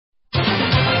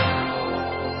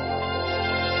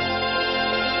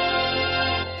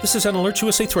This is an Alert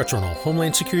USA Threat Journal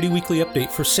Homeland Security Weekly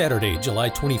Update for Saturday, July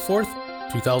 24th,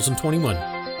 2021.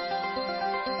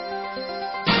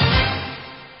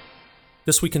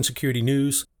 This week in security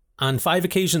news. On 5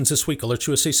 occasions this week, Alert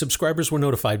USA subscribers were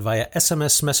notified via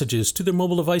SMS messages to their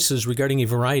mobile devices regarding a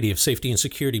variety of safety and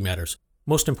security matters.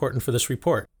 Most important for this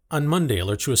report, on Monday,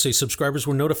 Alert USA subscribers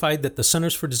were notified that the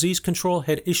Centers for Disease Control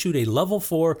had issued a Level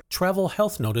 4 travel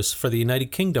health notice for the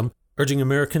United Kingdom, urging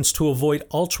Americans to avoid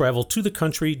all travel to the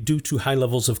country due to high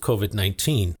levels of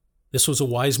COVID-19. This was a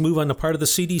wise move on the part of the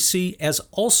CDC, as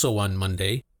also on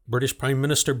Monday, British Prime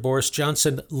Minister Boris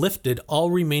Johnson lifted all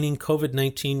remaining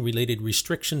COVID-19 related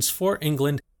restrictions for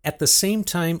England at the same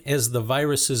time as the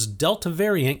virus's Delta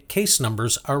variant case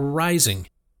numbers are rising.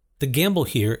 The gamble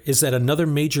here is that another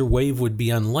major wave would be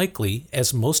unlikely,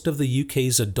 as most of the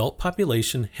UK's adult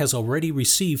population has already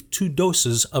received 2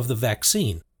 doses of the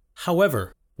vaccine.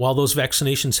 However, while those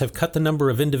vaccinations have cut the number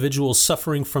of individuals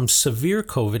suffering from severe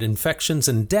COVID infections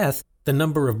and death, the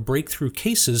number of breakthrough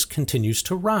cases continues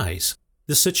to rise.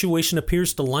 This situation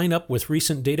appears to line up with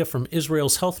recent data from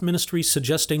Israel's health ministry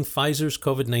suggesting Pfizer's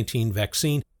COVID-19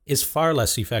 vaccine is far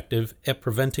less effective at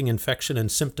preventing infection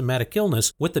and symptomatic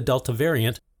illness with the Delta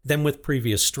variant than with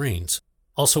previous strains.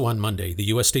 Also on Monday, the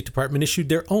U.S. State Department issued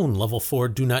their own Level 4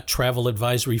 Do Not Travel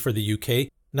advisory for the UK,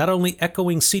 not only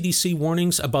echoing CDC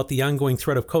warnings about the ongoing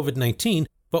threat of COVID-19,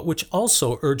 but which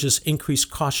also urges increased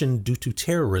caution due to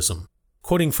terrorism.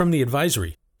 Quoting from the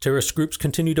advisory, terrorist groups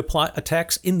continue to plot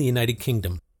attacks in the United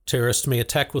Kingdom. Terrorists may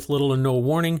attack with little or no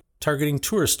warning, targeting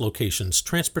tourist locations,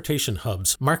 transportation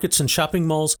hubs, markets and shopping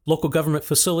malls, local government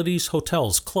facilities,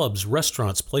 hotels, clubs,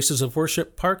 restaurants, places of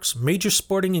worship, parks, major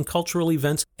sporting and cultural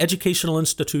events, educational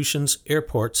institutions,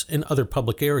 airports, and other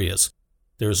public areas.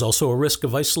 There is also a risk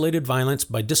of isolated violence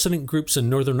by dissident groups in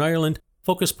Northern Ireland,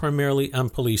 focused primarily on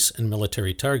police and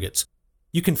military targets.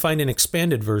 You can find an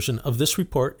expanded version of this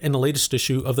report in the latest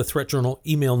issue of the Threat Journal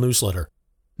email newsletter.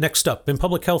 Next up, in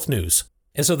public health news.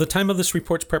 As of the time of this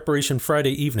report's preparation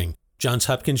Friday evening, Johns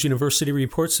Hopkins University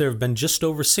reports there have been just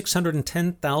over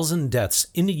 610,000 deaths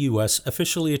in the U.S.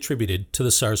 officially attributed to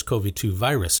the SARS-CoV-2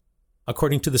 virus.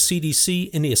 According to the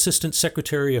CDC and the Assistant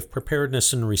Secretary of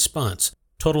Preparedness and Response,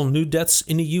 total new deaths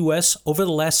in the U.S. over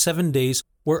the last 7 days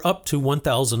were up to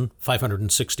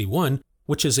 1,561,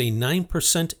 which is a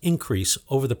 9% increase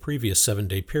over the previous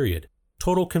 7-day period.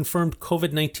 Total confirmed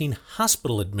COVID-19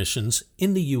 hospital admissions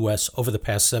in the U.S. over the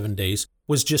past 7 days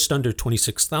was just under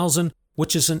 26,000,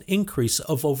 which is an increase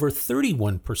of over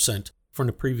 31% from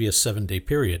the previous 7-day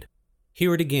period.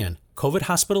 Hear it again. COVID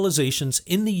hospitalizations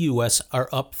in the U.S. are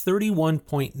up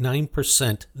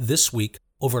 31.9% this week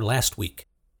over last week.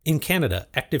 In Canada,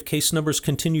 active case numbers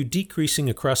continue decreasing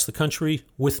across the country,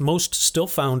 with most still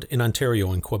found in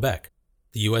Ontario and Quebec.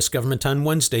 The U.S. government on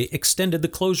Wednesday extended the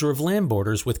closure of land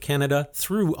borders with Canada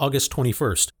through August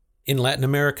 21st. In Latin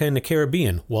America and the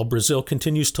Caribbean, while Brazil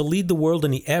continues to lead the world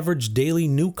in the average daily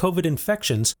new COVID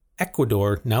infections,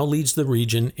 Ecuador now leads the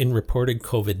region in reported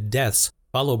COVID deaths,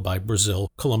 followed by Brazil,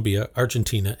 Colombia,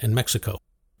 Argentina, and Mexico.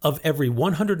 Of every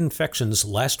 100 infections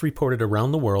last reported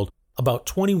around the world, about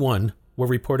 21 were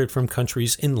reported from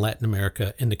countries in Latin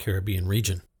America and the Caribbean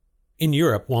region. In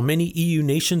Europe, while many EU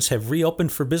nations have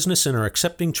reopened for business and are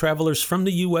accepting travelers from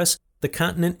the U.S., the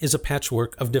continent is a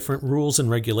patchwork of different rules and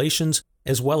regulations,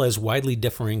 as well as widely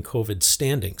differing COVID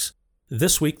standings.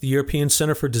 This week, the European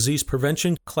Center for Disease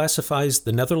Prevention classifies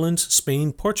the Netherlands,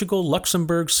 Spain, Portugal,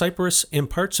 Luxembourg, Cyprus, and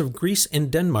parts of Greece and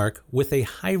Denmark with a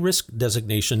high-risk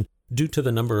designation due to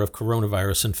the number of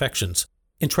coronavirus infections.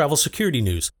 In travel security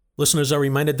news, listeners are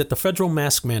reminded that the federal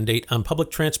mask mandate on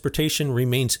public transportation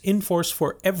remains in force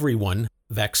for everyone,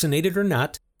 vaccinated or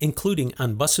not, including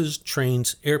on buses,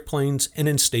 trains, airplanes, and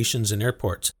in stations and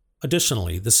airports.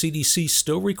 Additionally, the CDC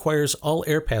still requires all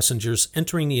air passengers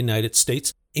entering the United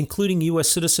States, including U.S.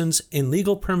 citizens and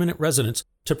legal permanent residents,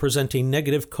 to present a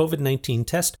negative COVID-19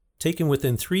 test taken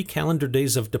within 3 calendar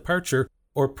days of departure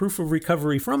or proof of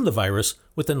recovery from the virus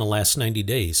within the last 90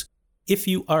 days. If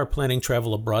you are planning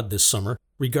travel abroad this summer,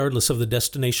 regardless of the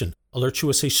destination, Alert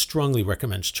USA strongly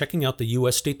recommends checking out the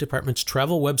U.S. State Department's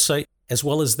travel website as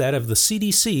well as that of the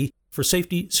CDC for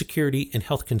safety, security, and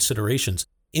health considerations.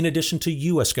 In addition to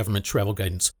U.S. government travel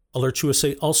guidance, Alert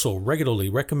USA also regularly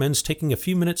recommends taking a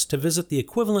few minutes to visit the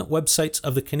equivalent websites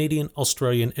of the Canadian,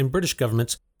 Australian, and British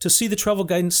governments to see the travel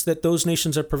guidance that those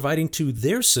nations are providing to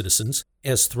their citizens,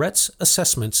 as threats,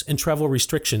 assessments, and travel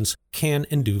restrictions can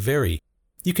and do vary.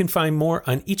 You can find more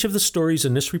on each of the stories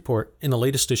in this report in the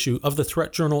latest issue of the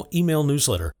Threat Journal email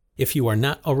newsletter. If you are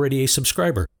not already a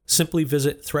subscriber, simply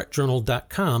visit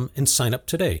threatjournal.com and sign up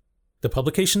today. The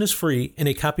publication is free, and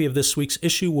a copy of this week's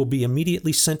issue will be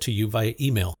immediately sent to you via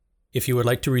email. If you would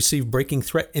like to receive breaking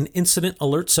threat and incident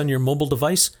alerts on your mobile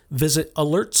device, visit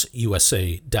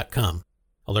alertsusa.com.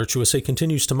 Alerts USA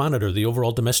continues to monitor the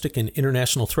overall domestic and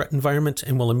international threat environment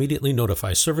and will immediately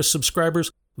notify service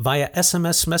subscribers via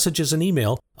SMS messages and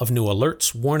email of new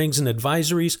alerts, warnings, and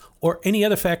advisories, or any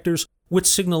other factors which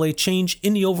signal a change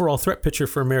in the overall threat picture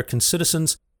for American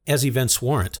citizens as events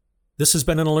warrant. This has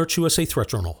been an Alerts USA Threat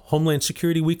Journal, Homeland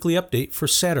Security Weekly Update for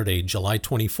Saturday, July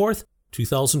 24th,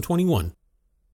 2021.